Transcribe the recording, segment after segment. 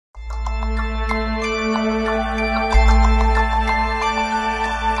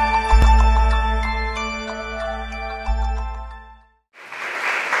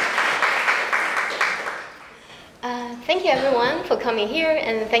coming here,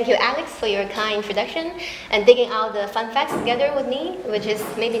 and thank you, Alex, for your kind introduction and digging out the fun facts together with me, which is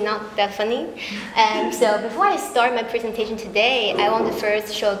maybe not that funny. So before I start my presentation today, I want to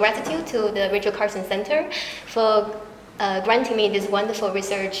first show gratitude to the Rachel Carson Center for granting me this wonderful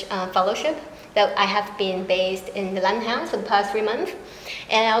research fellowship that I have been based in the Landhaus for the past 3 months.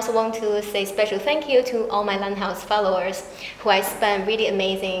 And I also want to say special thank you to all my Landhaus followers who I spent really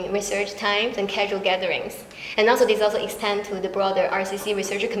amazing research times and casual gatherings. And also this also extends to the broader RCC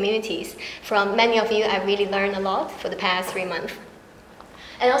researcher communities. From many of you, I really learned a lot for the past 3 months.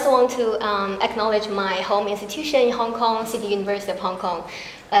 I also want to acknowledge my home institution in Hong Kong, City University of Hong Kong,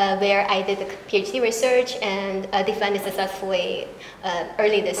 where I did the PhD research and defended successfully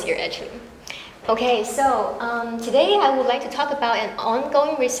early this year, actually. Okay, so today I would like to talk about an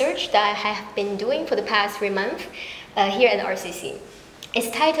ongoing research that I have been doing for the past 3 months here at RCC. It's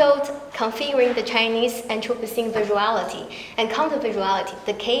titled Configuring the Chinese Anthropocene Visuality and Countervisuality,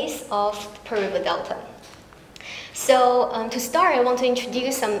 the Case of Pearl River Delta. So to start, I want to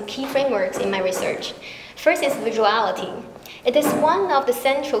introduce some key frameworks in my research. First is visuality. It is one of the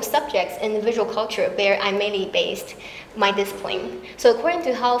central subjects in the visual culture where I mainly based my discipline. So according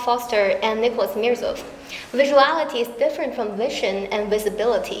to Hal Foster and Nicholas Mirzov, visuality is different from vision and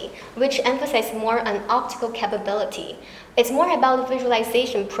visibility, which emphasize more on optical capability. It's more about the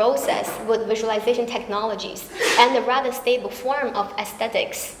visualization process with visualization technologies and the rather stable form of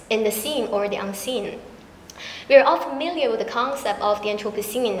aesthetics in the seen or the unseen. We are all familiar with the concept of the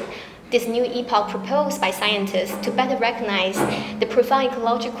Anthropocene, this new epoch proposed by scientists to better recognize the profound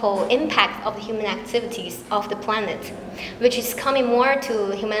ecological impact of the human activities of the planet, which is coming more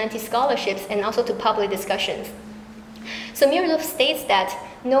to humanities scholarships and also to public discussions. So Mirzov states that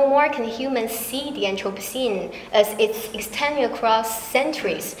no more can humans see the Anthropocene as it's extending across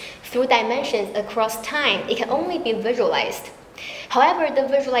centuries through dimensions across time. It can only be visualized. However, the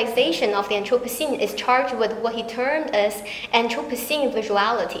visualization of the Anthropocene is charged with what he termed as Anthropocene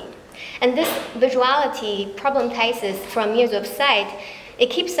Visuality. And this visuality problematizes from Mirzov's side. It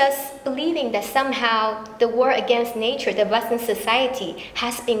keeps us believing that somehow the war against nature that Western society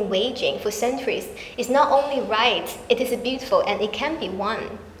has been waging for centuries is not only right, it is beautiful and it can be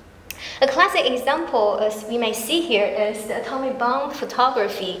won. A classic example, as we may see here, is the atomic bomb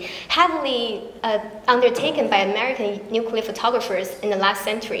photography, heavily undertaken by American nuclear photographers in the last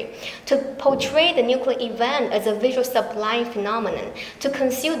century, to portray the nuclear event as a visual sublime phenomenon, to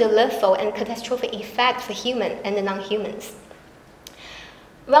conceal the lethal and catastrophic effect for human and the non-humans.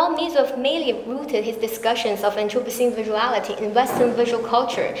 While Mirzov mainly rooted his discussions of Anthropocene visuality in Western visual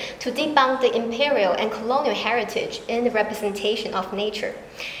culture to debunk the imperial and colonial heritage in the representation of nature,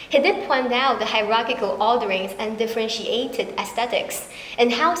 he did point out the hierarchical orderings and differentiated aesthetics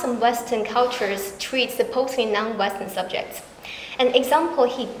and how some Western cultures treat supposedly non-Western subjects. An example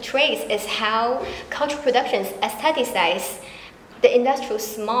he traced is how cultural productions aestheticize the industrial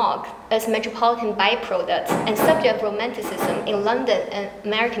smog as metropolitan byproduct and subject of romanticism in London and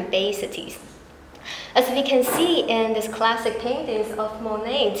American-based cities. As we can see in this classic paintings of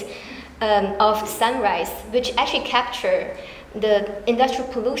Monet of Sunrise, which actually capture the industrial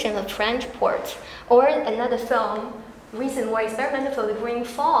pollution of French ports, or another film, recent more experimental film, The Green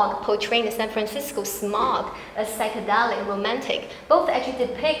Fog, portraying the San Francisco smog as psychedelic and romantic. Both actually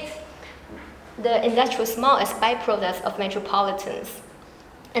depict the industrial smog as byproducts of metropolitans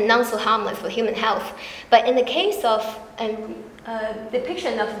and not so harmless for human health. But in the case of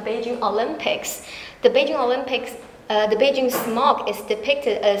depiction of the Beijing Olympics, the Beijing smog is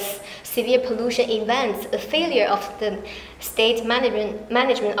depicted as severe pollution events, a failure of the state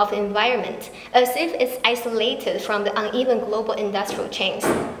management of the environment, as if it's isolated from the uneven global industrial chains.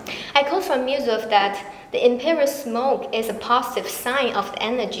 I quote from Mirzov that the imperial smoke is a positive sign of the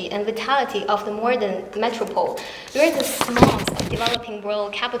energy and vitality of the modern metropole, where the smogs of developing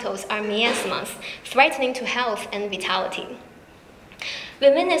world capitals are miasmas, threatening to health and vitality. We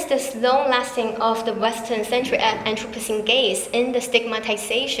witness this long-lasting of the Western-centric Anthropocene gaze in the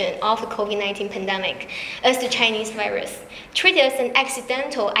stigmatization of the COVID-19 pandemic as the Chinese virus, treated as an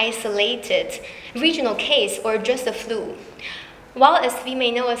accidental, isolated, regional case or just a flu. While, as we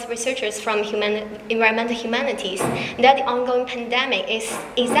may know as researchers from environmental humanities, that the ongoing pandemic is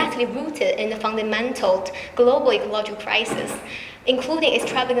exactly rooted in the fundamental global ecological crisis, including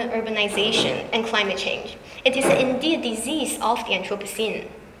extravagant urbanization and climate change. It is indeed a disease of the Anthropocene.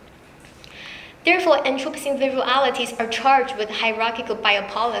 Therefore, Anthropocene visualities are charged with hierarchical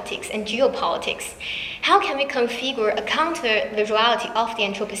biopolitics and geopolitics. How can we configure a counter-visuality of the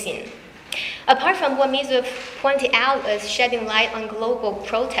Anthropocene? Apart from what Mizu pointed out as shedding light on global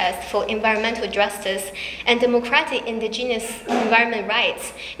protests for environmental justice and democratic indigenous environment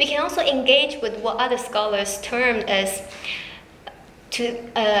rights, we can also engage with what other scholars term as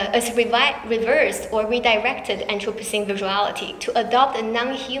reversed or redirected Anthropocene visuality to adopt a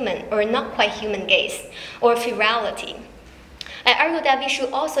non-human or not quite human gaze, or virality. I argue that we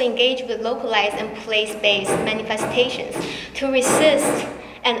should also engage with localized and place-based manifestations to resist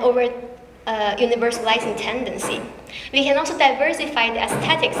an universalizing tendency. We can also diversify the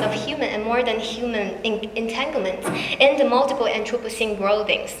aesthetics of human and more than human entanglements in the multiple Anthropocene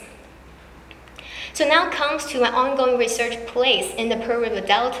worldings. So now comes to my ongoing research place in the Pearl River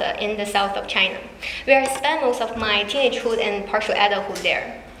Delta in the south of China, where I spent most of my teenagehood and partial adulthood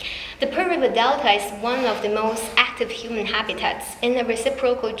there. The Pearl River Delta is one of the most active human habitats in the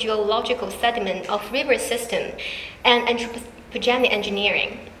reciprocal geological sediment of river system and anthropogenic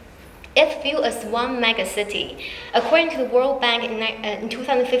engineering. If viewed as one megacity, according to the World Bank in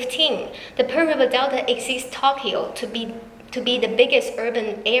 2015, the Pearl River Delta exceeds Tokyo to be the biggest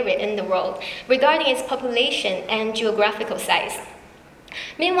urban area in the world regarding its population and geographical size.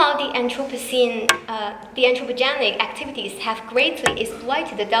 Meanwhile, the anthropogenic activities have greatly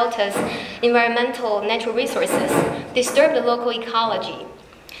exploited the delta's environmental natural resources, disturbed the local ecology,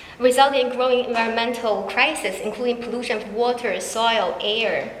 resulting in growing environmental crises, including pollution of water, soil,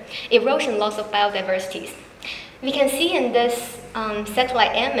 air, erosion, loss of biodiversity. We can see in this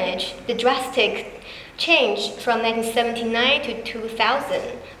satellite image the drastic change from 1979 to 2000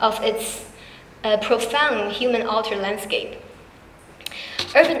 of its profound human-altered landscape.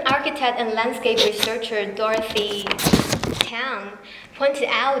 Urban architect and landscape researcher Dorothy Town pointed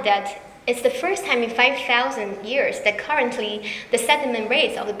out that it's the first time in 5,000 years that currently the sediment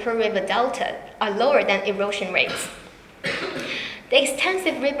rates of the Pearl River Delta are lower than erosion rates. The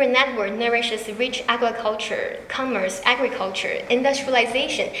extensive river network nourishes rich agriculture, commerce, agriculture,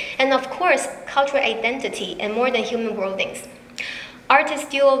 industrialization, and of course, cultural identity and more than human worldings. Artists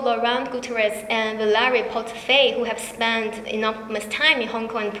duo Laurent Gutierrez and Valerie Potefei, who have spent enormous time in Hong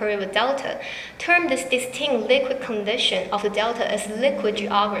Kong and Pearl River Delta, term this distinct liquid condition of the delta as liquid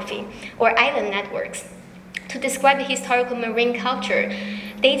geography, or island networks, to describe the historical marine culture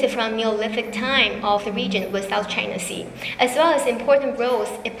dated from Neolithic time of the region with South China Sea, as well as important roles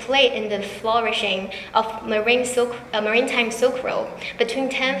it played in the flourishing of maritime Silk Road between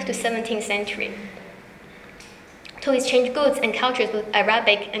 10th to 17th century, to exchange goods and cultures with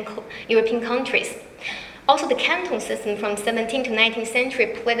Arabic and European countries. Also, the Canton system from 17th to 19th century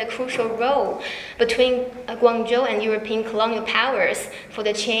played a crucial role between Guangzhou and European colonial powers for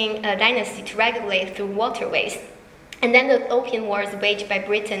the Qing dynasty to regulate through waterways. And then the Opium Wars waged by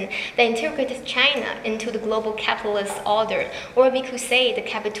Britain that integrated China into the global capitalist order, or we could say the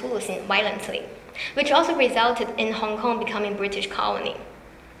Capitalism violently, which also resulted in Hong Kong becoming British colony.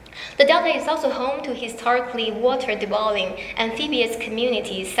 The delta is also home to historically water-dwelling amphibious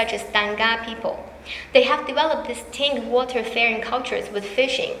communities such as Danga people. They have developed distinct water-faring cultures with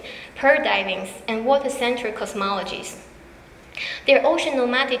fishing, pearl diving, and water-centered cosmologies. Their ocean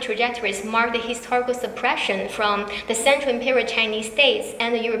nomadic trajectories mark the historical suppression from the Central Imperial Chinese states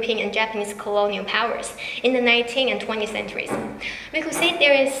and the European and Japanese colonial powers in the 19th and 20th centuries. We could say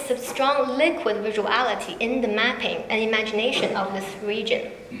there is a strong liquid visuality in the mapping and imagination of this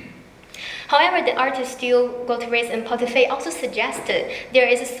region. However, the artists Gutierrez and Potefei also suggested there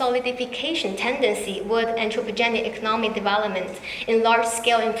is a solidification tendency with anthropogenic economic development in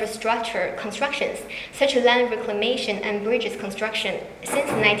large-scale infrastructure constructions, such as land reclamation and bridges construction since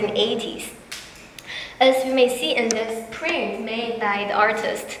the 1980s. As you may see in this print made by the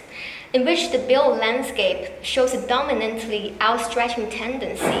artist, in which the built landscape shows a dominantly outstretching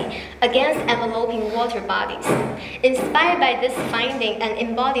tendency against enveloping water bodies. Inspired by this finding and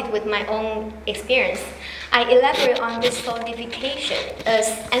embodied with my own experience, I elaborate on this solidification as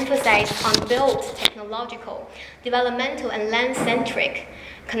emphasized on built, technological, developmental, and land-centric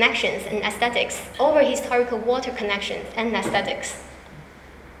connections and aesthetics over historical water connections and aesthetics.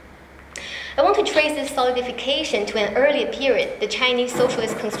 I want to trace this solidification to an earlier period, the Chinese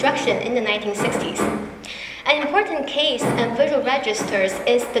socialist construction in the 1960s. An important case and visual registers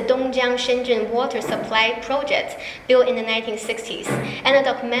is the Dongjiang-Shenzhen water supply project built in the 1960s, and a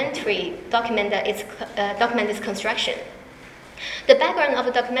documentary documents its construction. The background of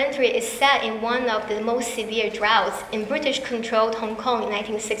the documentary is set in one of the most severe droughts in British-controlled Hong Kong in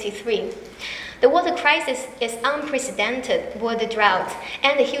 1963. The water crisis is unprecedented with the drought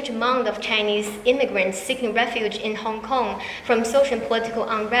and the huge amount of Chinese immigrants seeking refuge in Hong Kong from social and political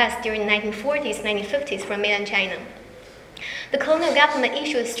unrest during the 1940s, 1950s from mainland China. The colonial government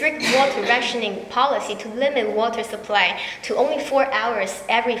issued a strict water rationing policy to limit water supply to only 4 hours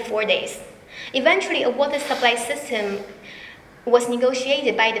every 4 days. Eventually, a water supply system was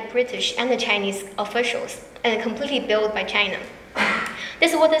negotiated by the British and the Chinese officials and completely built by China.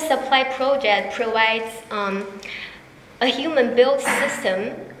 This water supply project provides a human-built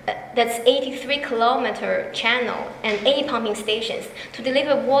system that's 83-kilometer channel and 80 pumping stations to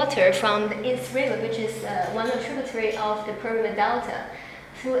deliver water from the East River, which is one of the tributary of the Pearl River Delta,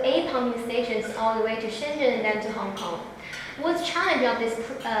 through 8 pumping stations all the way to Shenzhen and then to Hong Kong. What's challenging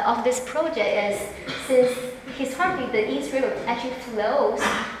of this project is, since historically the East River actually flows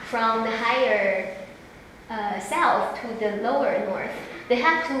from the higher south to the lower north, they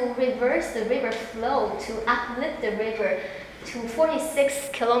have to reverse the river flow to uplift the river to 46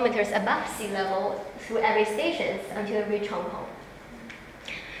 kilometers above sea level through every station until it reaches Hong Kong.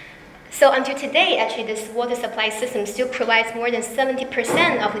 So until today, actually, this water supply system still provides more than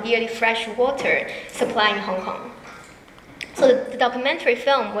 70% of the yearly fresh water supply in Hong Kong. So the documentary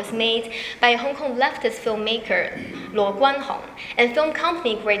film was made by a Hong Kong leftist filmmaker, Luo Guanhong, and film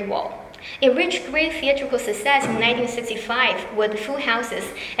company Great Wall. It reached great theatrical success in 1965 with full houses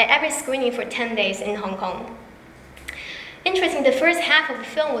at every screening for 10 days in Hong Kong. Interesting, the first half of the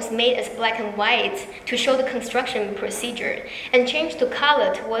film was made as black and white to show the construction procedure and changed to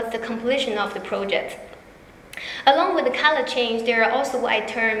color towards the completion of the project. Along with the color change, there are also what I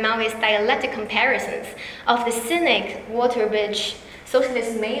term Maoist dialectic comparisons of the scenic, water-rich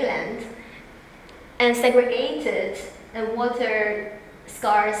socialist mainland and segregated and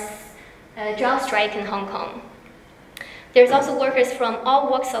water-scarce drought strike in Hong Kong. There's also workers from all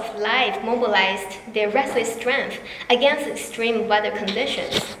walks of life mobilized their restless strength against extreme weather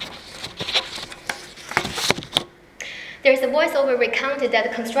conditions. There's a voiceover recounted that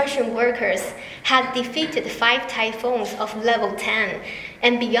the construction workers had defeated 5 typhoons of level 10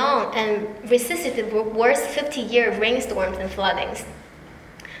 and beyond and resisted the worst 50-year rainstorms and floodings.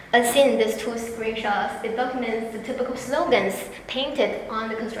 As seen in these 2 screenshots, it documents the typical slogans painted on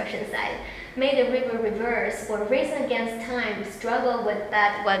the construction site. May the river reverse, or racing against time, struggle with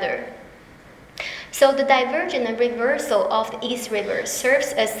bad weather. So the divergence and reversal of the East River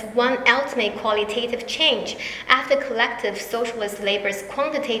serves as one ultimate qualitative change after collective socialist labor's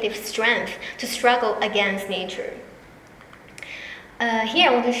quantitative strength to struggle against nature. Here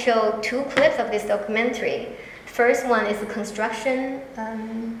I want to show 2 clips of this documentary. First one is the construction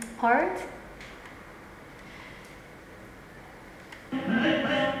part.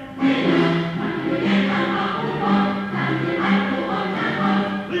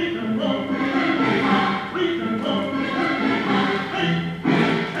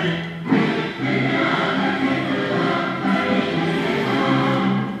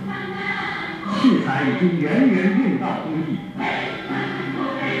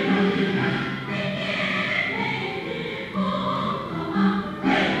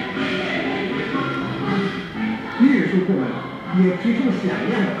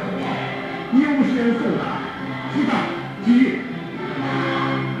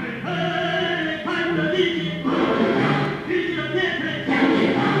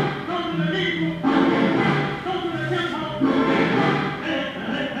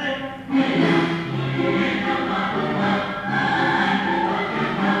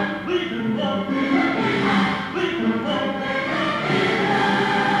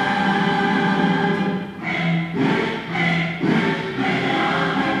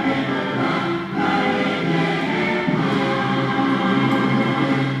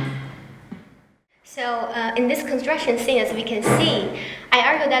 In this construction scene, as we can see, I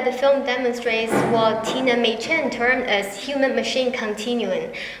argue that the film demonstrates what Tina May Chen termed as human-machine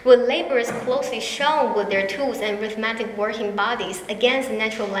continuum, with laborers closely shown with their tools and rhythmic working bodies against the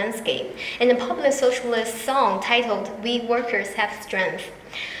natural landscape, in a popular socialist song titled "We Workers Have Strength."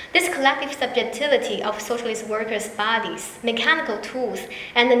 This collective subjectivity of socialist workers' bodies, mechanical tools,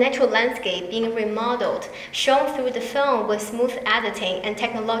 and the natural landscape being remodeled, shown through the film with smooth editing and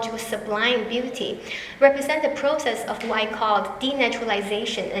technological sublime beauty, represent the process of what I call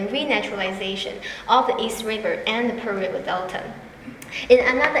denaturalization and renaturalization of the East River and the Pearl River Delta. In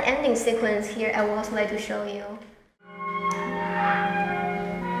another ending sequence here, I would also like to show you.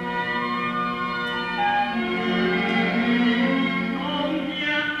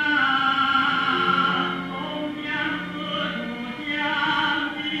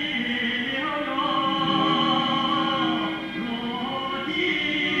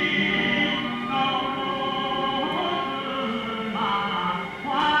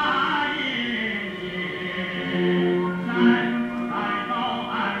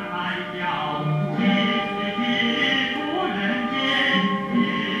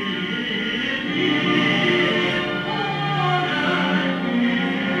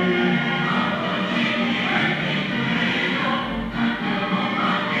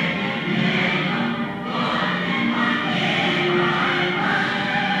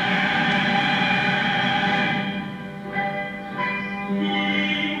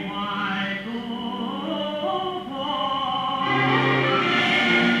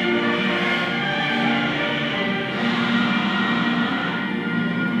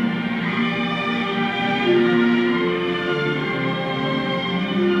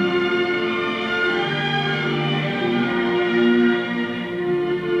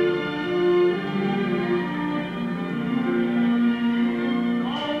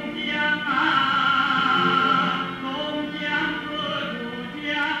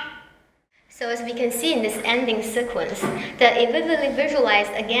 ending sequence that it vividly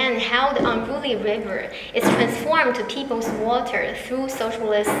visualized again how the unruly river is transformed to people's water through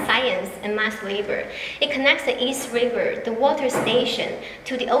socialist science and mass labor. It connects the East River, the water station,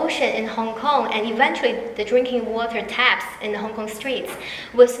 to the ocean in Hong Kong and eventually the drinking water taps in the Hong Kong streets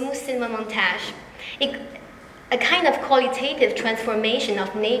with smooth cinema montage. A kind of qualitative transformation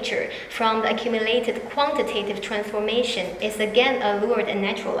of nature from the accumulated quantitative transformation is again allured and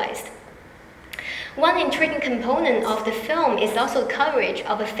naturalized. One intriguing component of the film is also coverage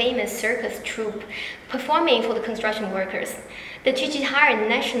of a famous circus troupe performing for the construction workers. The Qixihara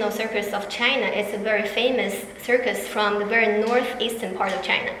National Circus of China is a very famous circus from the very northeastern part of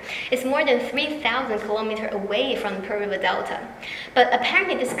China. It's more than 3,000 kilometers away from the Pearl River Delta. But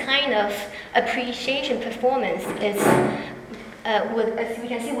apparently this kind of appreciation performance is as we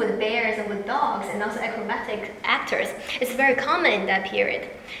can see with bears and with dogs and also acrobatic actors, it's very common in that period.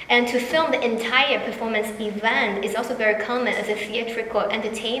 And to film the entire performance event is also very common as a theatrical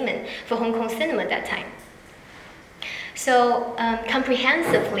entertainment for Hong Kong cinema at that time. So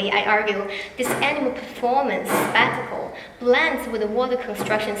comprehensively, I argue, this animal performance spectacle blends with the water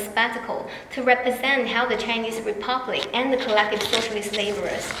construction spectacle to represent how the Chinese Republic and the collective socialist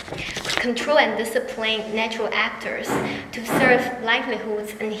laborers control and discipline natural actors to serve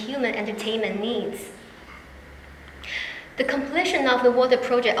livelihoods and human entertainment needs. The completion of the water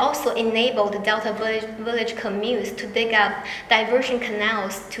project also enabled the Delta village communes to dig up diversion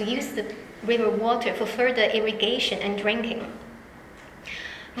canals to use the river water for further irrigation and drinking.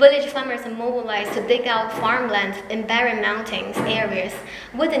 Village farmers are mobilized to dig out farmland in barren mountains areas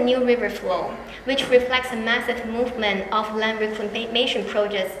with a new river flow, which reflects a massive movement of land reclamation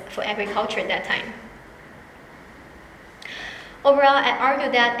projects for agriculture at that time. Overall, I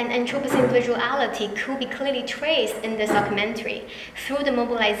argue that an Anthropocene visuality could be clearly traced in this documentary through the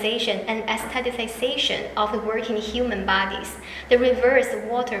mobilization and aestheticization of the working human bodies, the reversed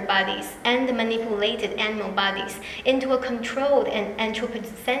water bodies, and the manipulated animal bodies into a controlled and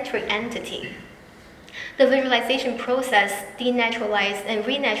anthropocentric entity. The visualization process denaturalized and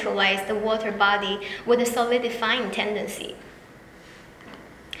renaturalized the water body with a solidifying tendency.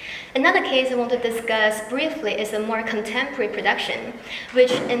 Another case I want to discuss briefly is a more contemporary production,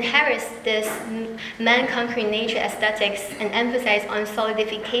 which inherits this man-conquering nature aesthetics and emphasizes on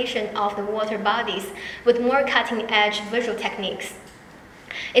solidification of the water bodies with more cutting-edge visual techniques.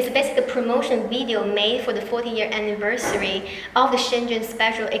 It's basically a promotion video made for the 40-year anniversary of the Shenzhen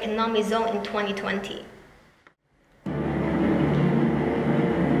Special Economic Zone in 2020.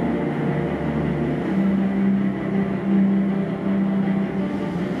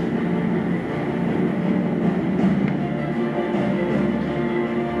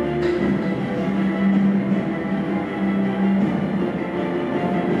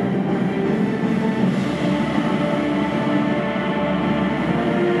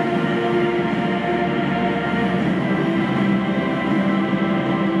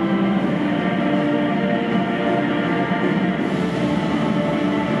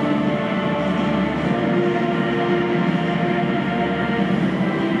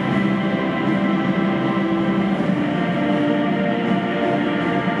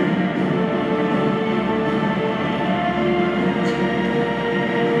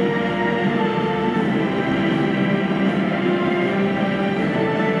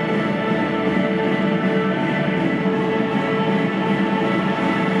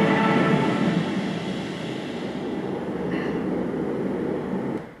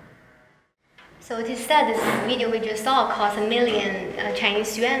 So it is said this video we just saw cost 1 million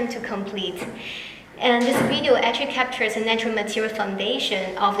Chinese yuan to complete. And this video actually captures the natural material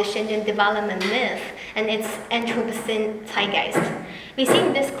foundation of the Shenzhen development myth and its Anthropocene zeitgeist. We see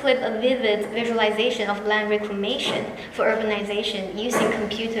in this clip a vivid visualization of land reclamation for urbanization using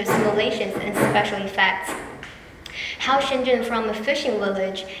computer simulations and special effects. How Shenzhen from a fishing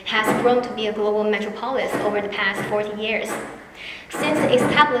village has grown to be a global metropolis over the past 40 years. Since the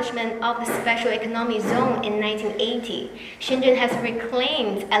establishment of the Special Economic Zone in 1980, Shenzhen has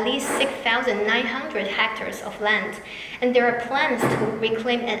reclaimed at least 6,900 hectares of land, and there are plans to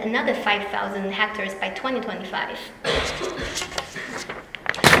reclaim another 5,000 hectares by 2025.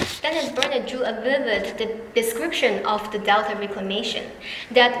 Dennis Bernard drew a vivid description of the Delta reclamation,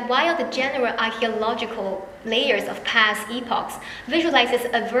 that while the general archaeological layers of past epochs visualizes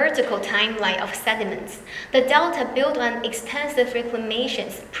a vertical timeline of sediments, the Delta built on extensive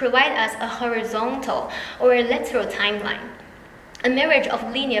reclamations provide us a horizontal or a lateral timeline, a mirage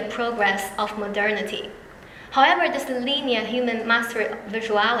of linear progress of modernity. However, this linear human master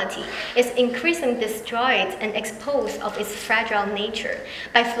visuality is increasingly destroyed and exposed of its fragile nature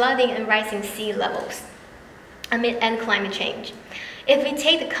by flooding and rising sea levels. and climate change. If we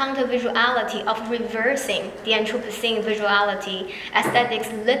take the countervisuality of reversing the Anthropocene Visuality aesthetics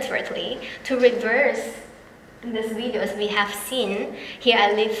literally to reverse this video as we have seen, here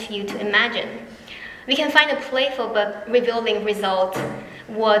I leave you to imagine. We can find a playful but revealing result,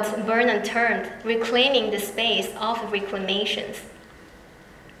 what Vernon termed reclaiming the space of reclamations.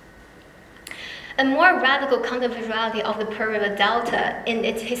 A more radical countervisuality of the Pearl River Delta in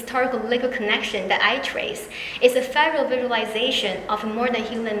its historical legal connection that I trace is a federal visualization of a more than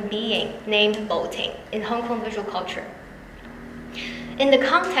human being named Lo-Ting in Hong Kong visual culture. In the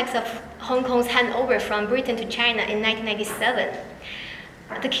context of Hong Kong's handover from Britain to China in 1997,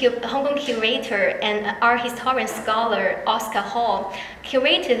 the Hong Kong curator and art historian scholar Oscar Hall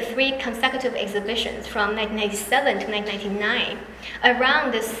curated 3 consecutive exhibitions from 1997 to 1999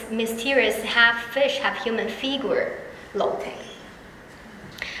 around this mysterious half-fish, half-human figure, Lo-Ting.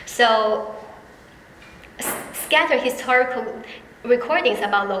 So, scattered historical recordings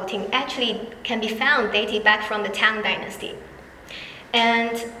about Lo-Ting actually can be found dating back from the Tang Dynasty.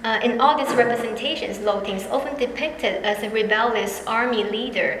 And in all these representations, Lo-Ting is often depicted as a rebellious army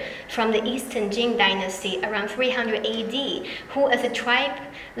leader from the Eastern Jin dynasty around 300 AD, who as a tribe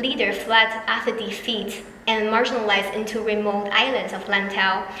leader fled after defeat and marginalized into remote islands of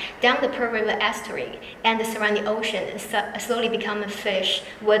Lantau, down the Pearl River estuary and the surrounding ocean, and slowly become a fish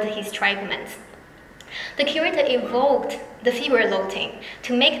with his tribesmen. The curator evoked the figure Lo-Ting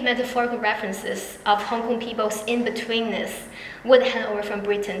to make metaphorical references of Hong Kong people's in-betweenness with handover from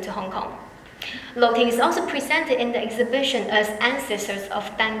Britain to Hong Kong. Lo-Ting is also presented in the exhibition as ancestors of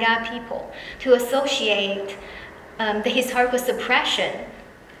Danga people to associate the historical suppression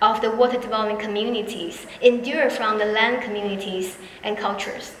of the water development communities endured from the land communities and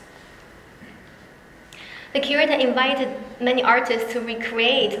cultures. The curator invited many artists to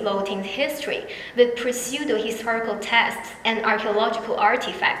recreate Lo-Ting's history with pseudo-historical texts and archaeological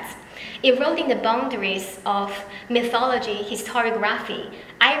artifacts, eroding the boundaries of mythology, historiography,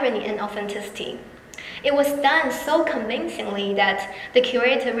 irony, and authenticity. It was done so convincingly that the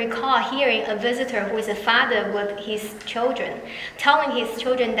curator recalled hearing a visitor who is a father with his children, telling his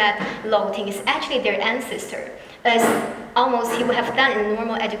children that Lo-Ting is actually their ancestor, as almost he would have done in a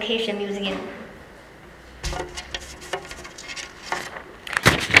normal education museum.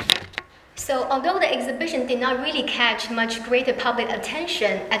 So although the exhibition did not really catch much greater public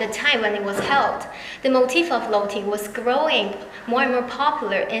attention at the time when it was held, the motif of Lo-Ting was growing more and more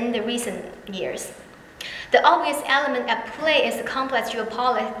popular in the recent years. The obvious element at play is the complex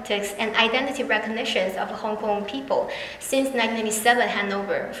geopolitics and identity recognitions of the Hong Kong people since 1997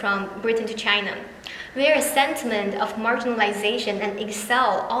 handover from Britain to China, where a sentiment of marginalization and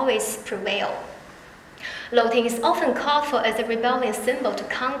exile always prevail. Lo-Ting is often called for as a rebellion symbol to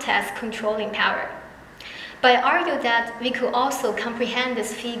contest controlling power. But I argue that we could also comprehend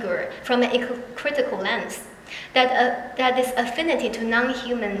this figure from an critical lens, that this affinity to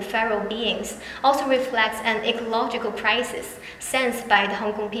non-human feral beings also reflects an ecological crisis sensed by the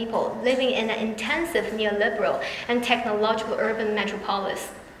Hong Kong people living in an intensive neoliberal and technological urban metropolis,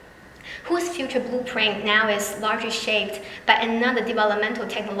 whose future blueprint now is largely shaped by another developmental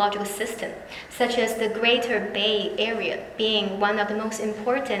technological system, such as the Greater Bay Area being one of the most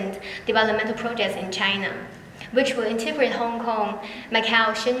important developmental projects in China, which will integrate Hong Kong,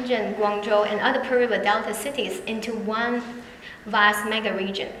 Macau, Shenzhen, Guangzhou, and other Pearl River Delta cities into one vast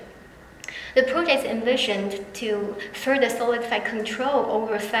mega-region. The project is envisioned to further solidify control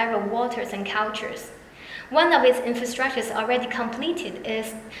over feral waters and cultures. One of its infrastructures already completed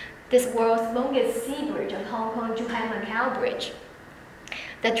is this world's longest sea bridge of Hong Kong-Zhuhai-Macau Bridge.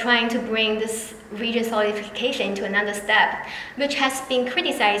 They're trying to bring this region solidification into another step, which has been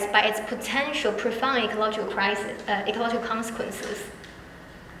criticized by its potential profound ecological consequences.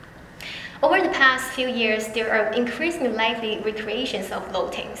 Over the past few years, there are increasingly lively recreations of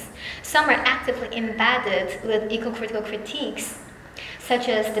Lo-Tings. Some are actively embedded with eco-critical critiques, such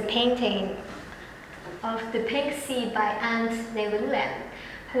as the painting of The Pink Sea by Ant Neilulan,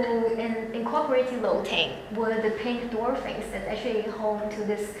 who incorporated Lo-Ting with the pink dwarfings that's actually home to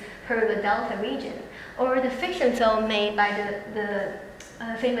this Pearl River Delta region, or the fiction film made by the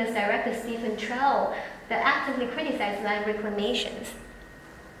famous director Stephen Chow that actively criticized land reclamations.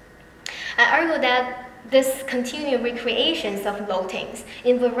 I argue that this continuing recreations of Lo-Tings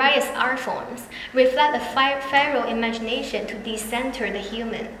in various art forms reflect a feral imagination to decenter the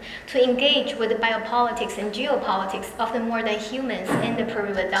human, to engage with the biopolitics and geopolitics of the more than humans in the Pearl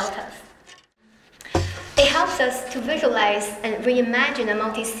River deltas. It helps us to visualize and reimagine a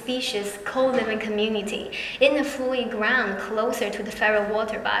multi-species co-living community in a fluid ground closer to the feral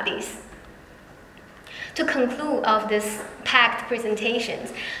water bodies. To conclude of this packed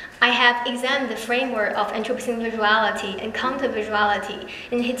presentations, I have examined the framework of Anthropocene Visuality and Countervisuality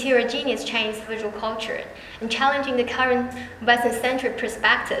in heterogeneous Chinese visual culture, and challenging the current Western-centric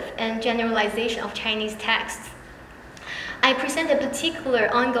perspective and generalization of Chinese texts. I present a particular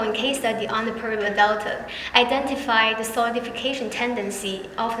ongoing case study on the Pearl River Delta, identify the solidification tendency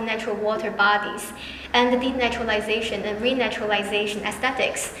of the natural water bodies, and the denaturalization and renaturalization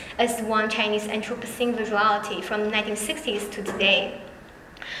aesthetics as one Chinese Anthropocene visuality from the 1960s to today.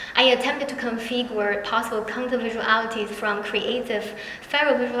 I attempted to configure possible countervisualities from creative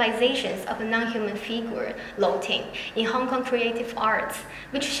feral visualizations of a non-human figure, Ting, in Hong Kong creative arts,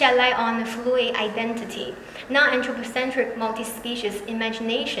 which shed light on the fluid identity, non-anthropocentric multi-species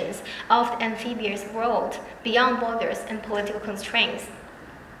imaginations of the amphibious world, beyond borders and political constraints.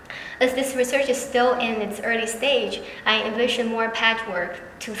 As this research is still in its early stage, I envision more patchwork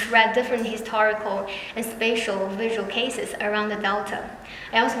to thread different historical and spatial visual cases around the Delta.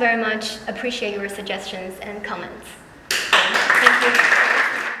 I also very much appreciate your suggestions and comments.